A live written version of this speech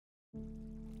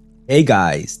Hey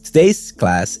guys, today's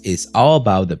class is all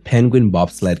about the penguin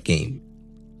bobsled game.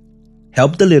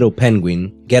 Help the little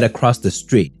penguin get across the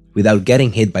street without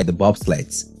getting hit by the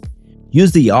bobsleds.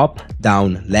 Use the up,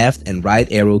 down, left and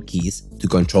right arrow keys to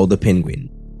control the penguin.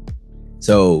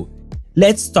 So,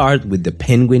 let's start with the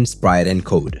penguin sprite and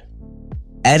code.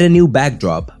 Add a new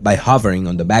backdrop by hovering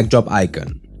on the backdrop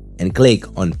icon and click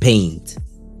on Paint.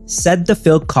 Set the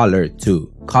fill color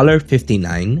to Color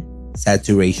 59,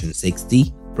 Saturation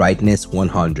 60, Brightness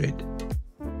 100.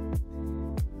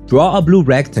 Draw a blue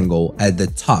rectangle at the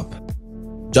top,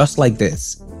 just like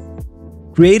this.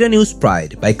 Create a new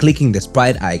sprite by clicking the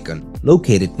sprite icon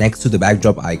located next to the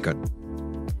backdrop icon.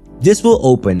 This will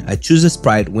open a Choose a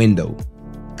Sprite window.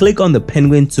 Click on the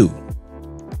penguin too.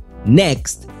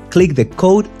 Next, click the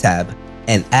Code tab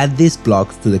and add these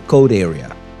blocks to the code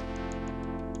area.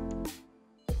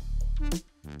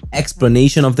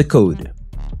 Explanation of the code.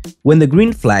 When the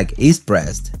green flag is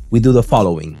pressed, we do the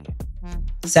following.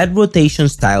 Set rotation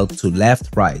style to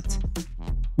left-right.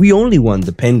 We only want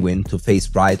the penguin to face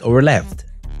right or left.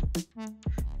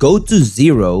 Go to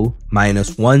 0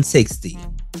 minus 160,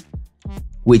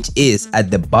 which is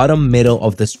at the bottom middle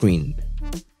of the screen.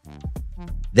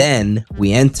 Then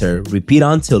we enter repeat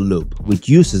until loop, which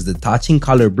uses the touching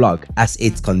color block as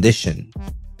its condition.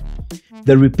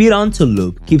 The repeat until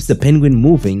loop keeps the penguin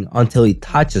moving until it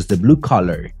touches the blue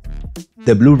color,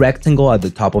 the blue rectangle at the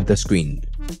top of the screen.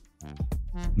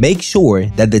 Make sure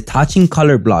that the touching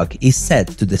color block is set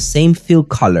to the same fill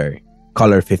color,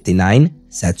 Color 59,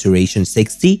 Saturation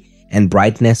 60, and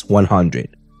Brightness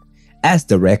 100, as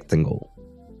the rectangle.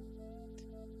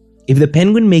 If the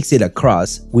penguin makes it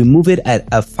across, we move it at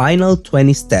a final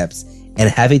 20 steps and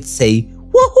have it say,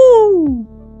 "Woohoo!"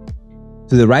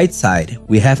 To the right side,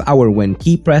 we have our when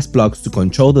key press blocks to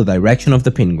control the direction of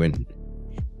the penguin.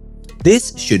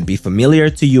 This should be familiar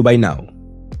to you by now.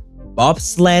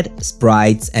 Bobsled,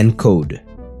 sprites, and code.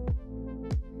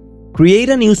 Create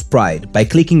a new sprite by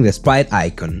clicking the sprite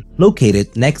icon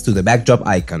located next to the backdrop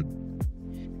icon.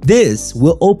 This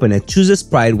will open a Choose a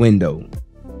Sprite window.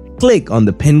 Click on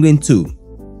the penguin too,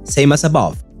 same as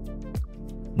above.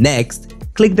 Next,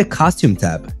 click the Costume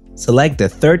tab. Select the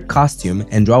third costume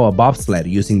and draw a bobsled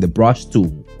using the brush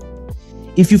tool.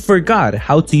 If you forgot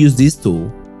how to use this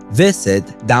tool, visit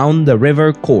Down the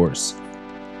River course.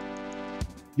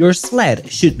 Your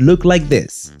sled should look like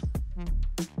this.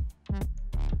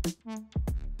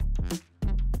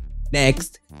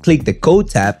 Next, click the Code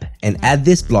tab and add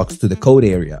these blocks to the code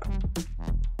area.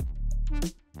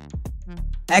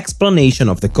 Explanation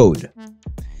of the code.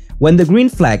 When the green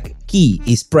flag key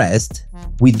is pressed,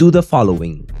 we do the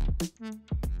following.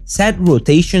 Set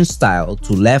rotation style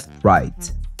to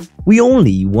left-right. We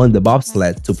only want the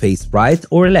bobsled to face right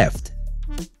or left.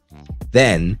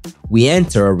 Then, we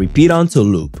enter a repeat until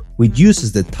loop, which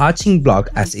uses the touching block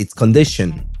as its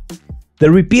condition.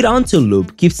 The repeat until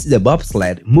loop keeps the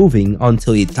bobsled moving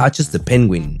until it touches the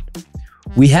penguin.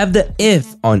 We have the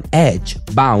if on edge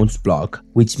bounce block,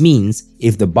 which means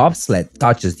if the bobsled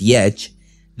touches the edge,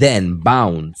 then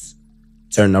bounce,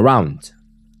 turn around.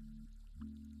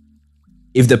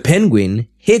 If the penguin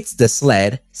hits the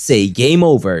sled, say game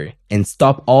over and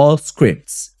stop all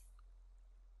scripts.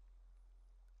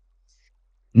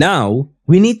 Now,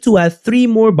 we need to add 3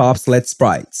 more bobsled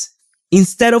sprites.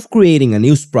 Instead of creating a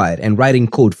new sprite and writing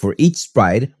code for each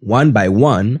sprite one by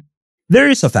one, there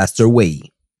is a faster way.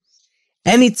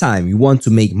 Anytime you want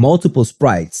to make multiple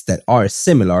sprites that are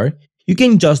similar, you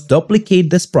can just duplicate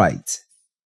the sprite.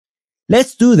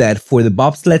 Let's do that for the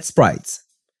bobsled sprites.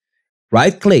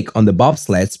 Right-click on the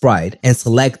bobsled sprite and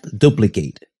select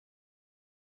Duplicate.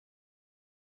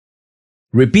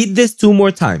 Repeat this 2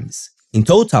 more times. In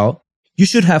total, you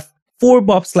should have 4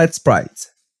 bobsled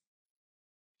sprites.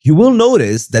 You will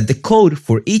notice that the code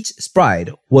for each sprite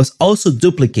was also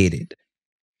duplicated.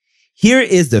 Here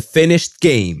is the finished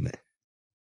game.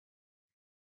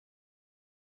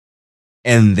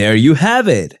 And there you have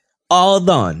it, all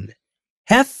done.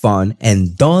 Have fun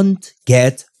and don't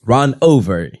get run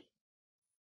over.